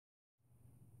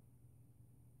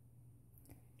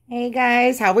Hey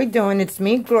guys, how we doing? It's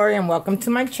me, Gloria, and welcome to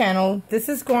my channel. This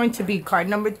is going to be card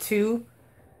number 2.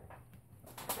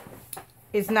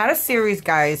 It's not a series,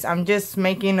 guys. I'm just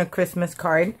making a Christmas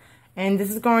card. And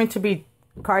this is going to be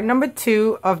card number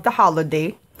 2 of the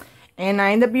holiday. And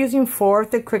I end up using 4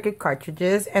 of the Cricut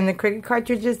cartridges. And the Cricut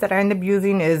cartridges that I end up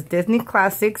using is Disney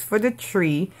Classics for the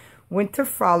tree, Winter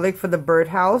Frolic for the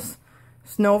birdhouse,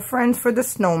 Snow Friends for the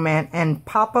snowman, and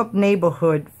Pop-Up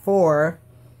Neighborhood for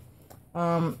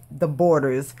the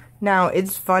borders. Now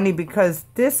it's funny because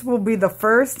this will be the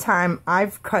first time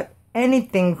I've cut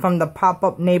anything from the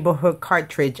Pop-Up Neighborhood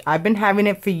cartridge. I've been having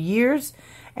it for years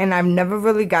and I've never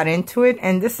really got into it,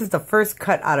 and this is the first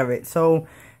cut out of it. So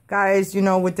guys, you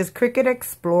know, with this Cricut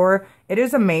Explorer, it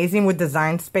is amazing with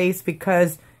Design Space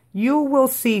because you will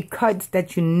see cuts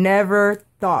that you never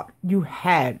thought you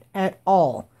had at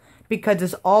all because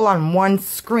it's all on one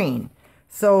screen.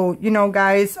 So, you know,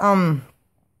 guys,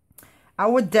 I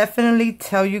would definitely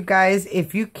tell you guys,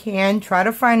 if you can, try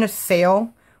to find a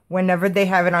sale whenever they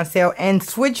have it on sale and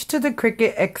switch to the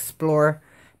Cricut Explorer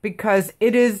because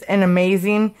it is an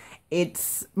amazing.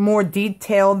 It's more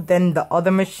detailed than the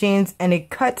other machines and it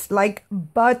cuts like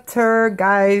butter,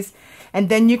 guys. And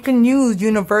then you can use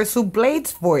universal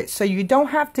blades for it, so you don't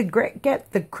have to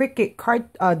get the Cricut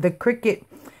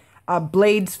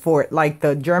blades for it, like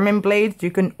the German blades. You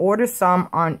can order some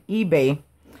on eBay.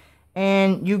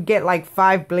 And you get like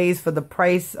 5 blades for the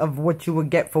price of what you would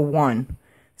get for 1.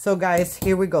 So guys,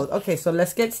 here we go. Okay, so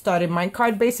let's get started. My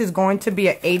card base is going to be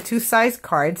an A2 size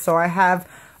card. So I have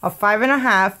a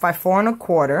 5.5 by 4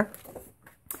 1/4.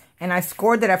 And I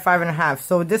scored it at 5.5.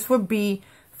 So this would be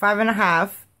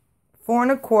 5.5, 4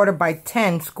 1/4 by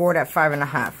 10 scored at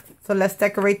 5.5. So let's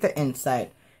decorate the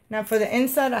inside. Now for the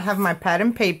inside, I have my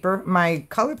pattern paper, my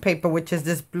color paper, which is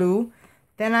this blue.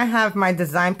 Then I have my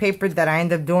design paper that I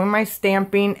end up doing my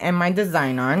stamping and my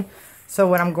design on. So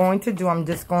what I'm going to do, I'm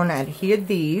just going to adhere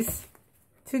these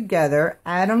together,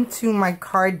 add them to my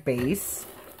card base,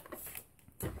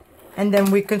 and then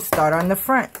we can start on the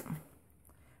front.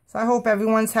 So I hope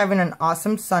everyone's having an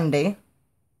awesome Sunday.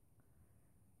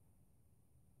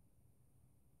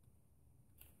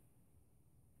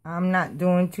 I'm not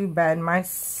doing too bad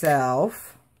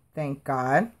myself, thank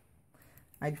God.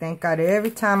 I thank God every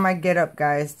time I get up,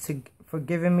 guys, for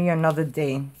giving me another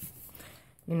day.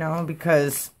 You know,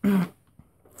 because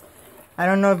I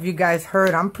don't know if you guys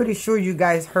heard. I'm pretty sure you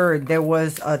guys heard there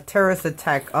was a terrorist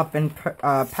attack up in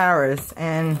Paris.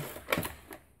 And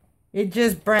it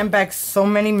just brought back so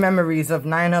many memories of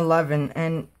 9/11.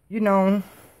 And, you know,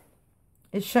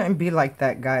 it shouldn't be like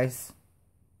that, guys.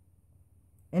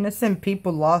 Innocent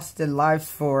people lost their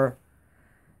lives for,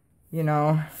 you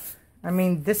know... I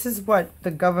mean, this is what the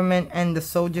government and the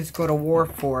soldiers go to war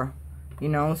for, you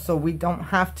know, so we don't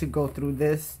have to go through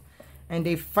this. And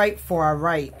they fight for our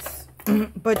rights.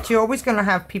 But you're always going to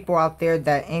have people out there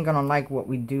that ain't going to like what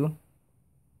we do.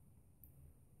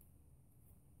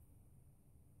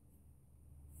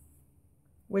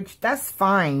 Which, that's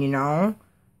fine, you know,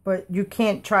 but you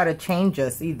can't try to change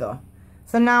us either.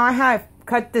 So now I have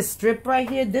cut this strip right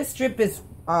here. This strip is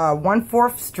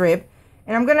 1/4 strip.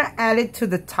 And I'm going to add it to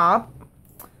the top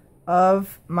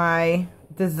of my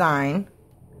design.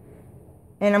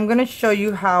 And I'm going to show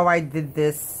you how I did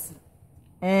this.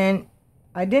 And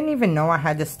I didn't even know I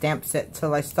had the stamp set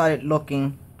till I started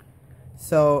looking.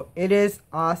 So it is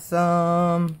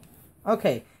awesome.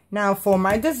 Okay, now for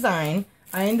my design,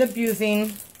 I end up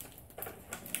using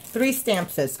 3 stamp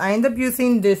sets. I end up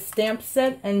using this stamp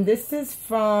set, and this is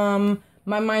from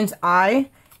My Mind's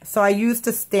Eye. So I used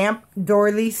the stamp,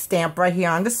 Doily stamp right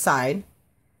here on the side.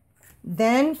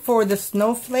 Then for the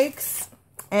snowflakes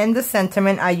and the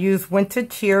sentiment, I used Winter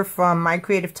Cheer from My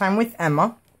Creative Time with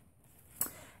Emma.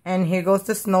 And here goes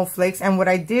the snowflakes. And what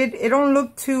I did, it don't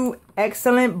look too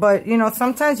excellent, but you know,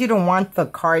 sometimes you don't want the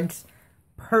cards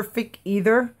perfect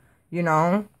either, you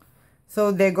know.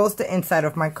 So there goes the inside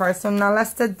of my card. So now let's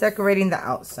start decorating the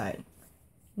outside.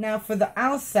 Now for the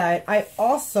outside, I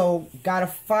also got a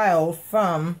file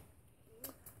from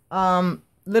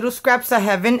Little Scraps of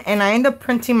Heaven, and I end up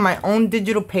printing my own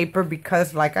digital paper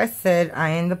because, like I said,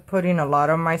 I end up putting a lot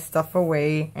of my stuff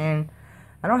away and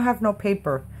I don't have no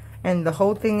paper. And the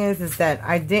whole thing is that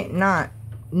I did not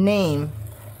name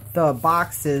the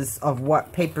boxes of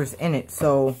what paper's in it.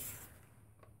 So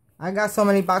I got so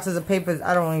many boxes of papers,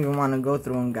 I don't even want to go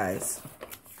through them, guys.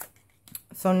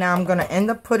 So now I'm going to end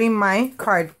up putting my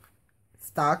card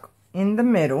stock in the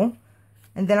middle.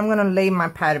 And then I'm going to lay my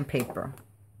pattern paper.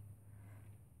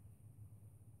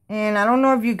 And I don't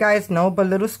know if you guys know, but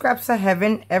Little Scraps of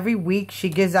Heaven, every week she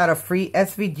gives out a free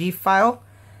SVG file.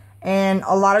 And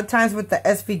a lot of times with the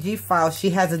SVG file, she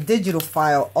has a digital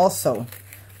file also,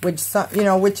 which, you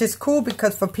know, which is cool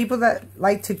because for people that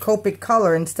like to Copic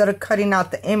color, instead of cutting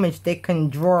out the image, they can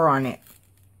draw on it.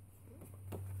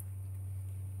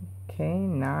 Okay,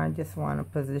 now I just want to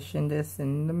position this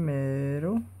in the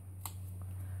middle,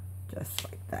 just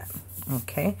like that.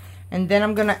 Okay, and then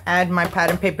I'm gonna add my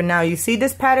pattern paper. Now you see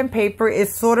this pattern paper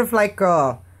is sort of like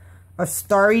a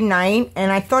starry night,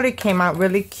 and I thought it came out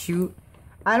really cute.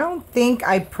 I don't think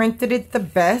I printed it the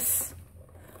best.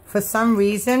 For some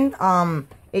reason,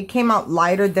 it came out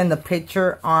lighter than the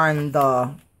picture on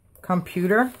the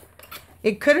computer.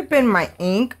 It could have been my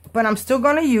ink, but I'm still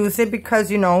going to use it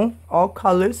because, you know, all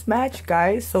colors match,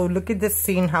 guys. So look at this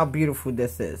scene, how beautiful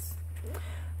this is.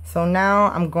 So now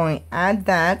I'm going to add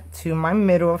that to my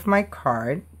middle of my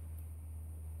card.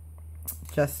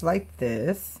 Just like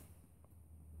this.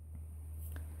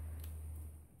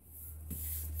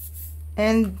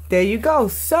 And there you go.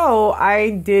 So I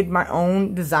did my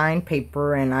own design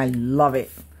paper and I love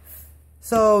it.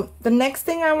 So the next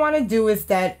thing I want to do is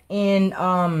that in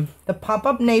the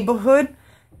pop-up neighborhood,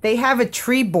 they have a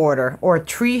tree border or a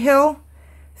tree hill.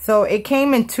 So it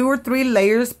came in 2 or 3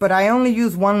 layers, but I only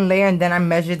used 1 layer and then I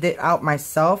measured it out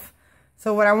myself.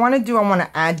 So what I want to do, I want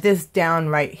to add this down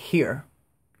right here.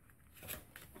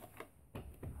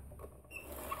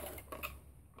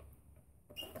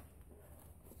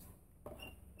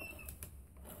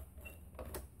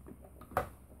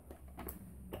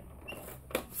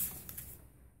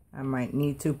 I might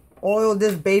need to oil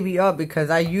this baby up because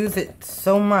I use it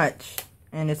so much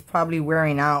and it's probably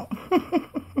wearing out.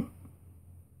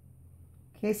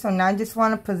 Okay, so now I just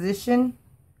want to position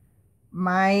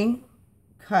my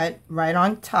cut right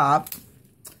on top,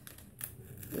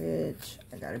 which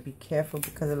I gotta be careful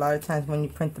because a lot of times when you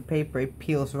print the paper, it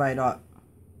peels right up.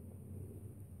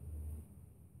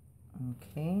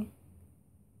 Okay,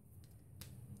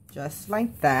 just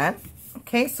like that.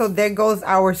 Okay, so there goes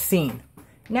our scene.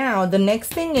 Now, the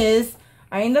next thing is,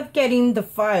 I end up getting the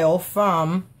file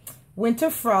from Winter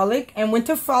Frolic, and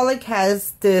Winter Frolic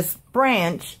has this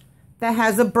branch that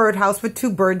has a birdhouse with 2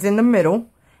 birds in the middle,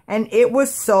 and it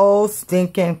was so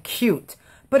stinking cute.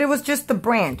 But it was just the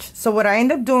branch. So what I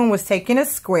ended up doing was taking a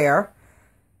square,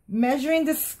 measuring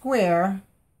the square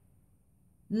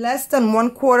less than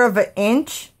 1/4 of an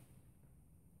inch,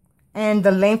 and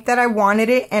the length that I wanted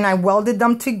it, and I welded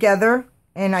them together.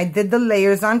 And I did the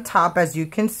layers on top, as you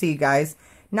can see, guys.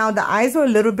 Now, the eyes were a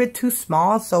little bit too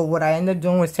small. So what I ended up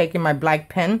doing was taking my black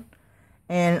pen.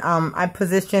 And I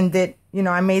positioned it, you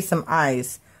know, I made some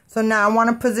eyes. So now I want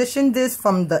to position this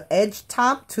from the edge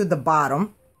top to the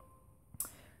bottom.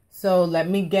 So let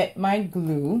me get my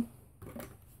glue.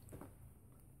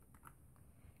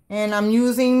 And I'm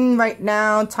using right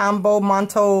now Tombow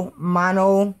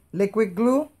Mono liquid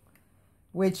glue,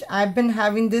 which I've been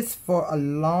having this for a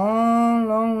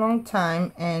long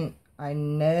time, and I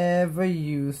never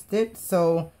used it.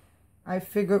 So I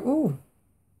figured, ooh,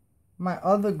 my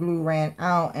other glue ran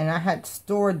out, and I had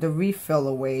stored the refill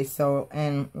away. So,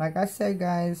 and like I said,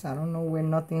 guys, I don't know where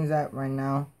nothing's at right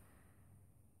now.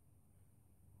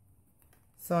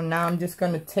 So now I'm just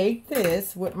going to take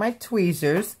this with my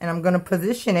tweezers, and I'm going to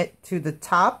position it to the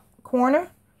top corner,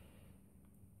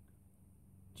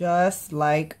 just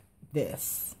like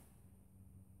this.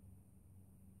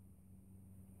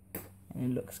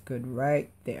 And it looks good right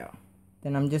there.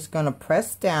 Then I'm just going to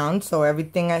press down so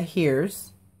everything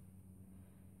adheres.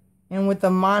 And with the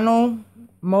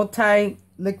multi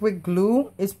liquid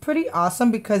glue, it's pretty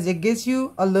awesome because it gives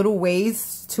you a little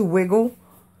ways to wiggle.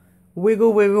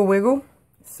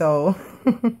 So,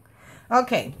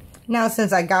 okay. Now,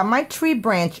 since I got my tree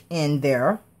branch in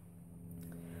there,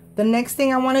 the next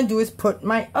thing I want to do is put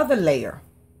my other layer.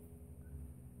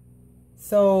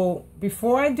 So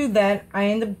before I do that, I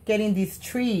end up getting these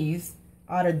trees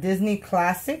out of Disney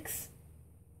Classics.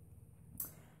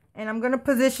 And I'm going to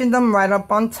position them right up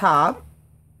on top,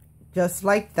 just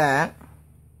like that.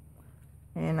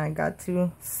 And I got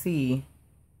to see,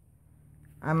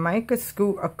 I might could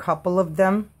scoot a couple of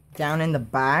them down in the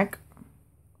back.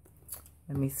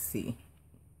 Let me see.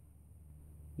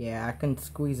 Yeah, I can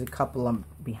squeeze a couple of them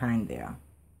behind there.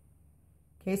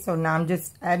 Okay, so now I'm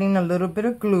just adding a little bit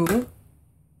of glue.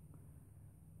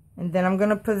 And then I'm going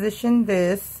to position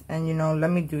this, and you know, let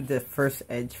me do the first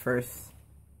edge first.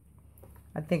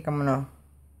 I think I'm going to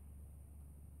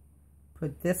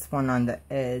put this one on the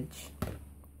edge.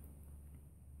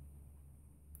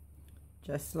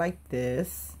 Just like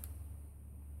this.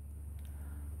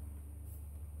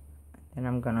 And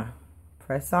I'm going to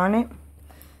press on it.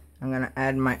 I'm going to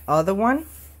add my other one.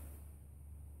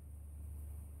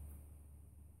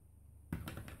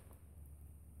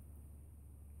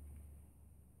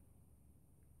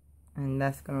 And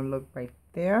that's gonna look right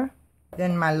there.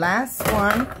 Then my last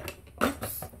one,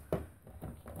 oops,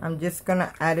 I'm just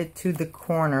gonna add it to the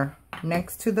corner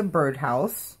next to the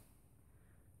birdhouse.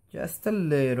 Just a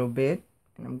little bit.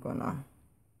 And I'm gonna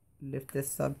lift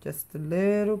this up just a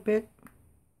little bit.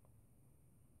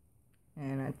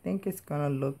 And I think it's gonna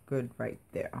look good right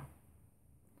there.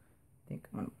 I think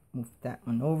I'm gonna move that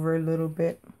one over a little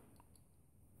bit.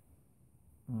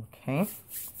 Okay.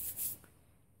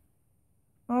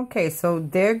 Okay, so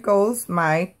there goes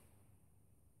my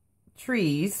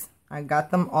trees. I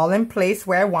got them all in place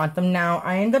where I want them. Now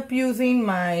I end up using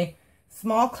my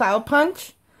small cloud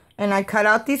punch and I cut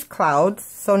out these clouds.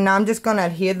 So now I'm just gonna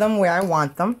adhere them where I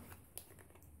want them.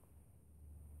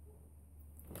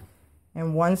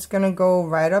 And one's gonna go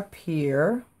right up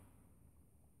here.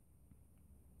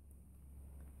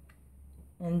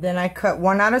 And then I cut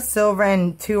one out of silver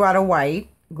and two out of white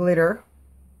glitter.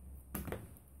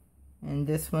 And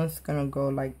this one's gonna go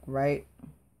like right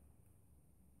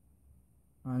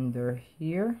under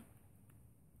here.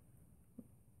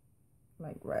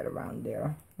 Like right around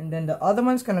there. And then the other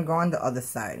one's gonna go on the other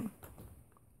side.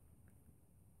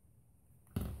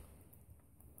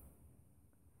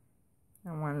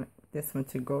 I want this one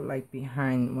to go like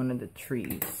behind one of the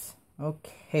trees.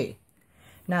 Okay.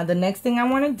 Now the next thing I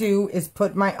want to do is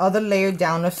put my other layer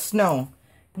down of snow.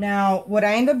 Now what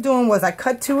I ended up doing was I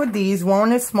cut two of these.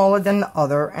 One is smaller than the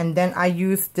other. And then I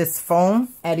used this foam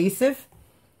adhesive.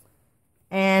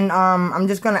 And I'm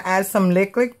just going to add some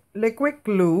liquid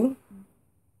glue.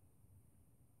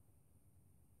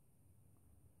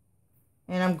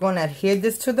 And I'm going to adhere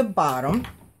this to the bottom.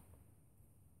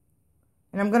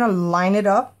 And I'm going to line it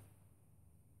up.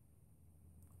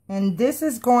 And this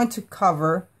is going to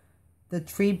cover the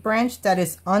tree branch that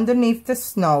is underneath the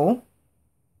snow.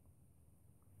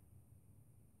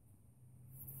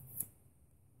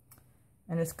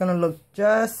 And it's going to look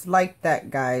just like that,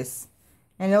 guys.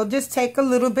 And it'll just take a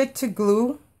little bit to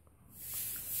glue,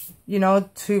 you know,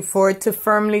 for it to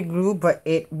firmly glue, but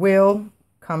it will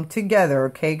come together,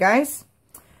 okay, guys?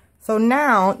 So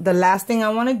now the last thing I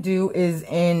want to do is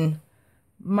in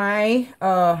my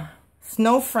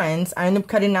Snow Friends, I end up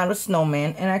cutting out a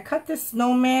snowman, and I cut this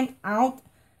snowman out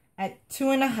at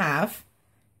 2.5,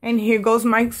 and here goes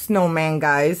my snowman,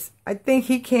 guys. I think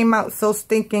he came out so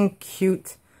stinking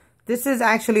cute. This is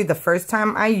actually the first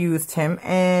time I used him,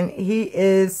 and he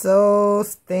is so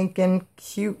stinking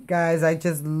cute, guys. I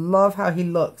just love how he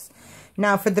looks.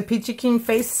 Now for the Peachy Keen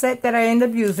face set that I end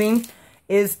up using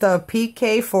is the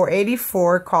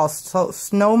PK484 called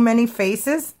Snow Many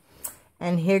Faces.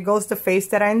 And here goes the face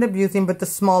that I end up using, but the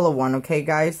smaller one, okay,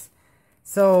 guys?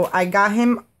 So I got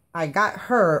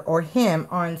her or him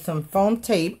on some foam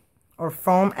tape or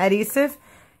foam adhesive.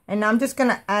 And I'm just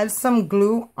going to add some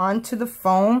glue onto the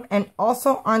foam and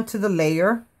also onto the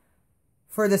layer.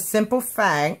 For the simple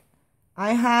fact,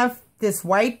 I have this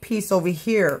white piece over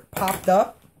here popped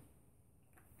up.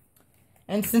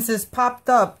 And since it's popped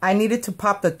up, I needed to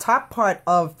pop the top part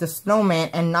of the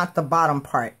snowman and not the bottom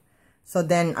part. So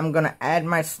then I'm going to add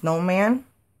my snowman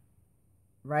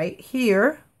right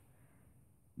here,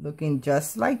 looking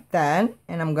just like that.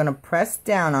 And I'm going to press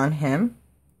down on him.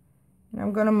 And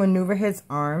I'm going to maneuver his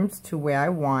arms to where I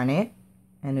want it.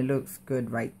 And it looks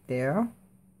good right there.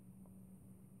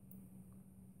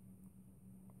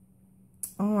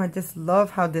 Oh, I just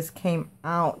love how this came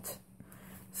out.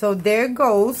 So there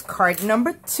goes card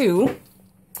number 2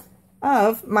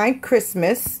 of my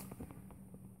Christmas.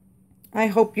 I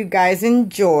hope you guys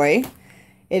enjoy.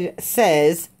 It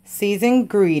says season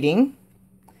greeting.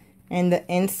 And the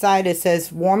inside it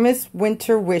says warmest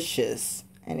winter wishes.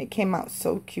 And it came out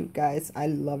so cute, guys. I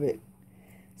love it.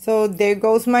 So there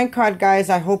goes my card, guys.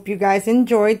 I hope you guys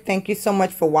enjoyed. Thank you so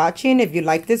much for watching. If you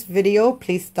like this video,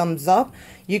 please thumbs up.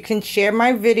 You can share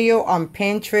my video on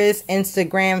Pinterest,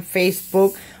 Instagram,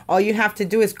 Facebook. All you have to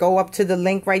do is go up to the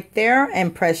link right there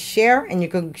and press share. And you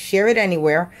can share it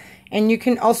anywhere. And you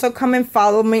can also come and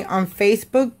follow me on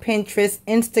Facebook, Pinterest,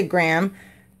 Instagram,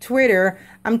 Twitter.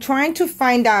 I'm trying to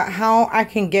find out how I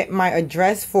can get my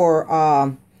address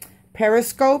for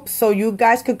Periscope so you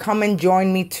guys could come and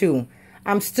join me too.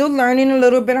 I'm still learning a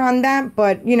little bit on that,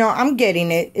 but you know, I'm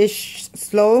getting it. It's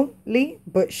slowly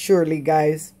but surely,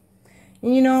 guys.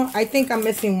 And, you know, I think I'm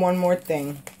missing one more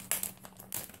thing.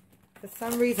 For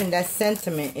some reason, that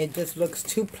sentiment, it just looks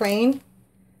too plain.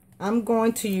 I'm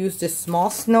going to use this small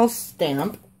snow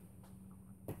stamp.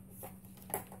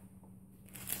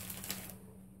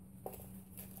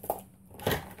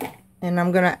 And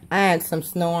I'm going to add some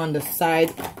snow on the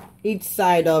side, each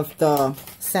side of the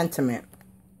sentiment.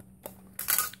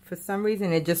 For some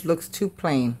reason, it just looks too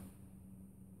plain.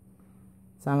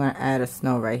 So I'm going to add a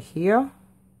snow right here.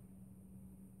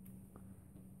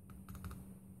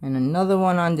 And another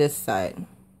one on this side.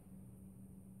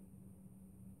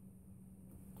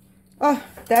 Oh,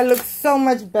 that looks so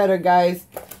much better, guys.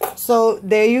 So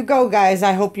there you go, guys.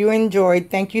 I hope you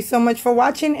enjoyed. Thank you so much for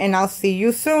watching, and I'll see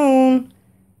you soon.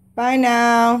 Bye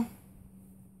now.